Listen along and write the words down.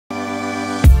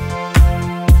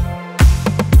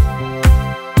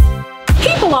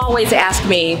always ask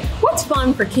me, what's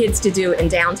fun for kids to do in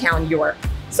downtown York?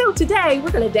 So today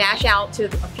we're going to dash out to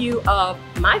a few of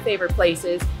my favorite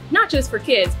places, not just for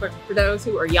kids, but for those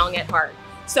who are young at heart.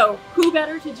 So who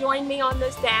better to join me on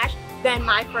this dash than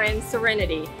my friend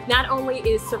Serenity. Not only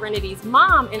is Serenity's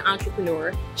mom an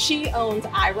entrepreneur, she owns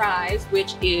Aye Ryze,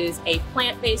 which is a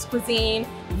plant-based cuisine,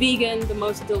 vegan, the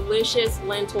most delicious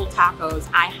lentil tacos.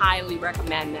 I highly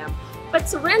recommend them. But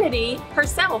Serenity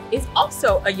herself is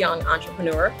also a young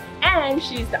entrepreneur, and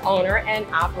she's the owner and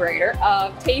operator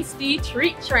of Tasty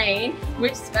Treat Train,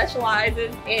 which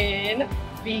specializes in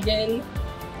vegan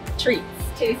treats,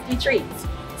 tasty treats.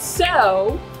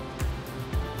 So,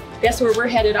 guess where we're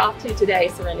headed off to today,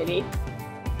 Serenity?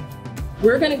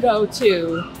 We're gonna go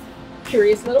to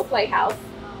Curious Little Playhouse,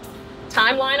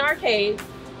 Timeline Arcade,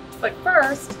 but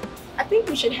first, I think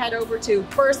we should head over to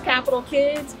First Capital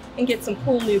Kidz and get some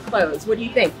cool new clothes. What do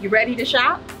you think? You ready to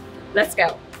shop? Let's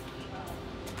go.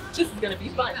 This is gonna be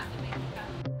fun.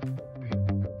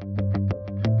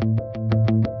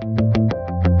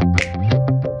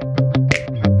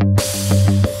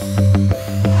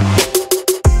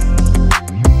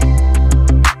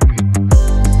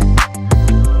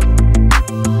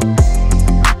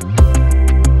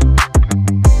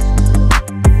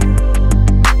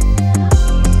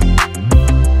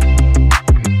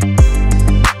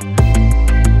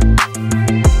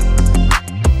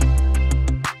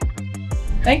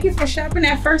 Thank you for shopping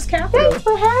at First Capital. Thanks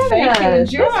for having us.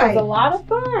 Enjoy. This was a lot of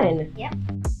fun. Yep.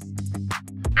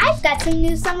 I've got some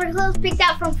new summer clothes picked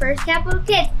out from First Capital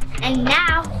Kidz, and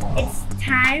now it's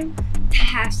time to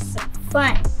have some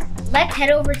fun. Let's head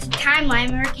over to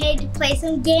Timeline Arcade to play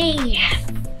some games.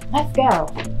 Yes. Let's go.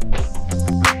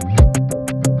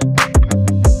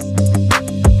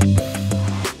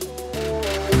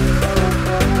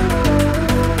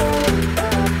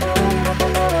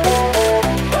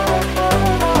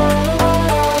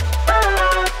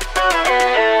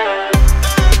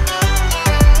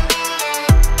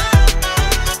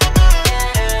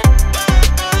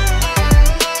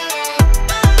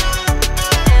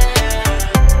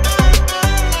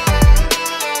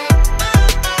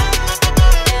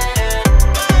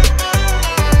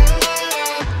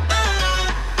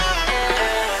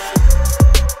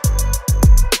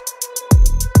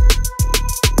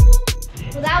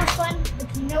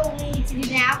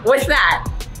 What's that?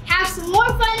 Have some more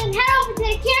fun and head over to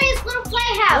the Curious Little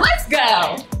Playhouse. Let's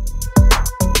go.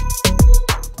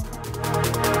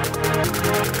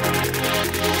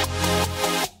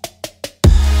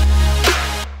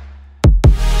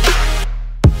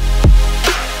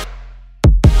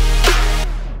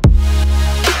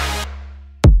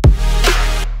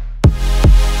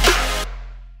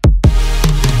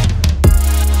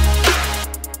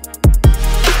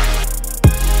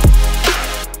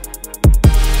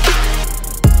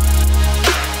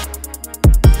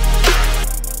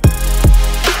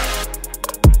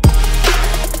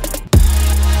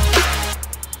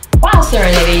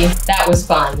 Serenity, that was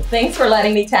fun. Thanks for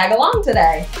letting me tag along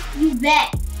today. You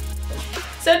bet.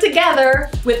 So together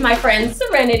with my friends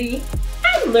Serenity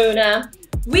and Luna,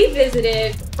 we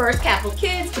visited First Capital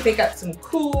Kidz to pick up some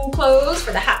cool clothes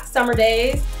for the hot summer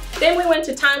days. Then we went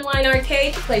to Timeline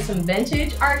Arcade to play some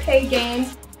vintage arcade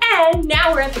games. And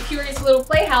now we're at the Curious Little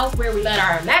Playhouse where we let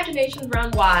our imaginations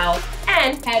run wild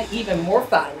and had even more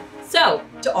fun. So,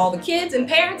 to all the kids and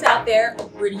parents out there,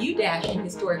 where do you dash in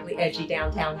historically edgy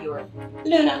downtown York?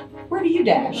 Luna, where do you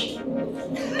dash?